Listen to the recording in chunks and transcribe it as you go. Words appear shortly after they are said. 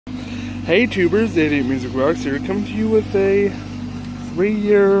Hey tubers, 88 Music Rocks here, coming to you with a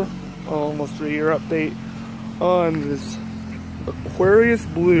almost 3-year update on this Aquarius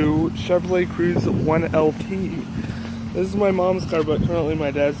Blue Chevrolet Cruze 1LT. This is my mom's car, but currently my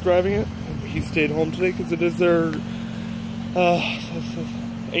dad's driving it. He stayed home today because it is their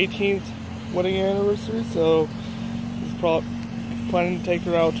 18th wedding anniversary, so he's probably planning to take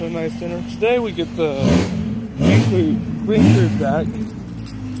her out to a nice dinner. Today we get the Green Cruze back.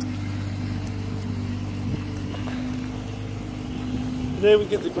 Today we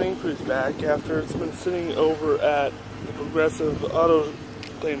get the Green Cruze back after it's been sitting over at the Progressive Auto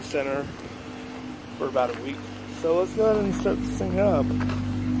Claim Center for about a week. So let's go ahead and start this thing up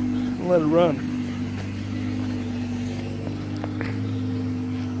and let it run.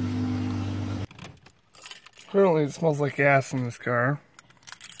 Currently it smells like gas in this car.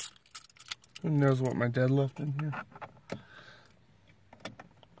 Who knows what my dad left in here?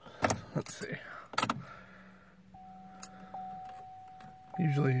 Let's see.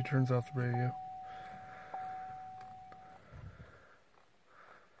 Usually he turns off the radio.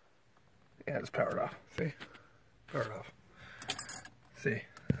 Yeah, it's powered off. See? Powered off. See?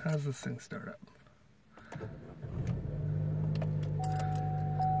 How does this thing start up?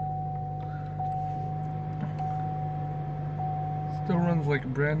 Still runs like a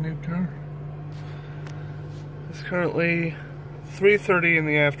brand new car. It's currently 3:30 in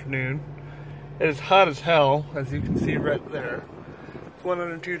the afternoon. It is hot as hell, as you can see right there.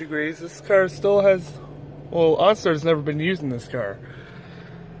 102 degrees. This car still has, well, OnStar's never been using this car.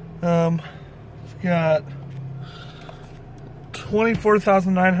 It's got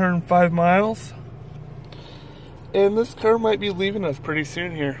 24,905 miles, and this car might be leaving us pretty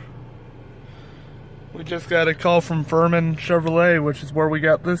soon here. We just got a call from Furman Chevrolet, which is where we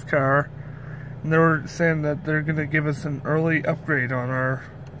got this car, and they were saying that they're going to give us an early upgrade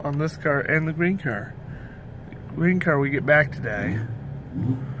on this car and the green car. The green car we get back today.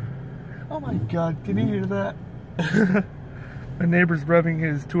 Oh my god, can you hear that? My neighbor's revving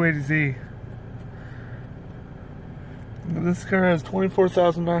his 280Z. This car has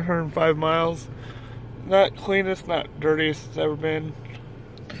 24,905 miles. Not cleanest, not dirtiest it's ever been.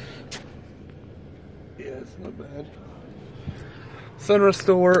 Yeah, it's not bad. Sunroof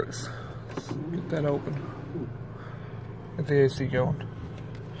still works. Let's get that open. Get the AC going.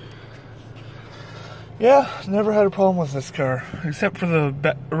 Yeah, never had a problem with this car, except for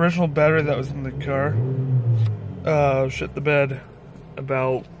the original battery that was in the car. Shit the bed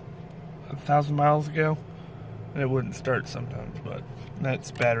about 1,000 miles ago, and it wouldn't start sometimes, but that's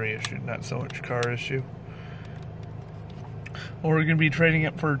battery issue, not so much car issue. Well, we're going to be trading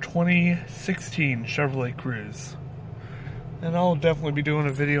it for a 2016 Chevrolet Cruze. And I'll definitely be doing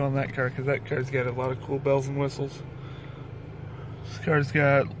a video on that car, because that car's got a lot of cool bells and whistles. This car's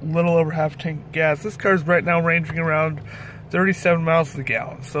got a little over half a tank of gas. This car's right now ranging around 37 miles to the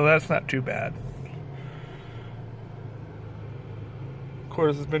gallon, so that's not too bad. Of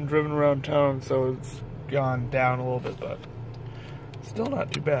course, it's been driven around town, so it's gone down a little bit, but still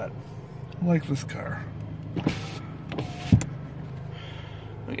not too bad. I like this car.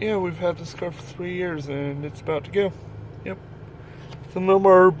 But yeah, we've had this car for 3 years, and it's about to go. Yep. So no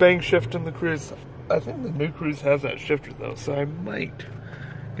more bank shift in the Cruze. I think the new Cruze has that shifter though, so I might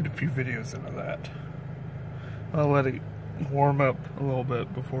get a few videos into that. I'll let it warm up a little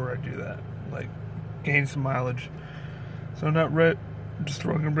bit before I do that, like gain some mileage. So I'm not just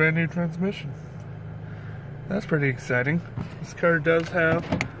running a brand new transmission. That's pretty exciting. This car does have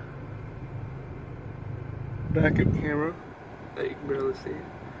backup camera that you can barely see.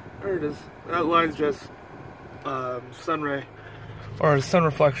 There it is. That line's just sun ray, or sun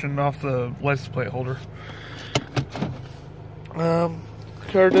reflection off the license plate holder. The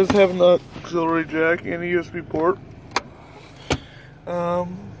car does have an auxiliary jack and a USB port. Yeah,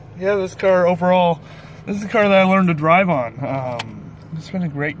 this car overall, this is a car that I learned to drive on. It's been a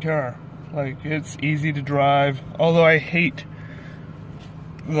great car. Like, it's easy to drive, although I hate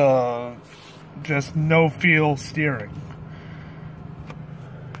the just no feel steering.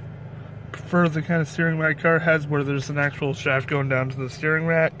 Prefer the kind of steering my car has where there's an actual shaft going down to the steering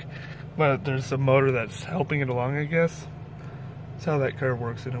rack, but there's a motor that's helping it along, I guess. That's how that car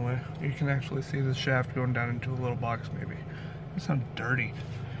works in a way. You can actually see the shaft going down into a little box maybe. It sounds dirty.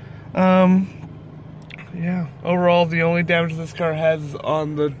 Yeah, overall the only damage this car has is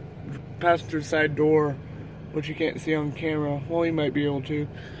on the passenger side door, which you can't see on camera. Well, you might be able to.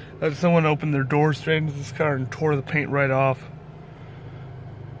 Someone opened their door straight into this car and tore the paint right off.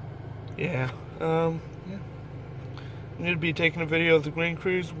 Yeah, yeah. I need to be taking a video of the Green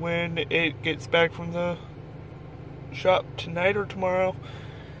Cruze when it gets back from the shop tonight or tomorrow.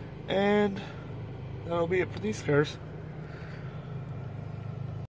 And that'll be it for these cars.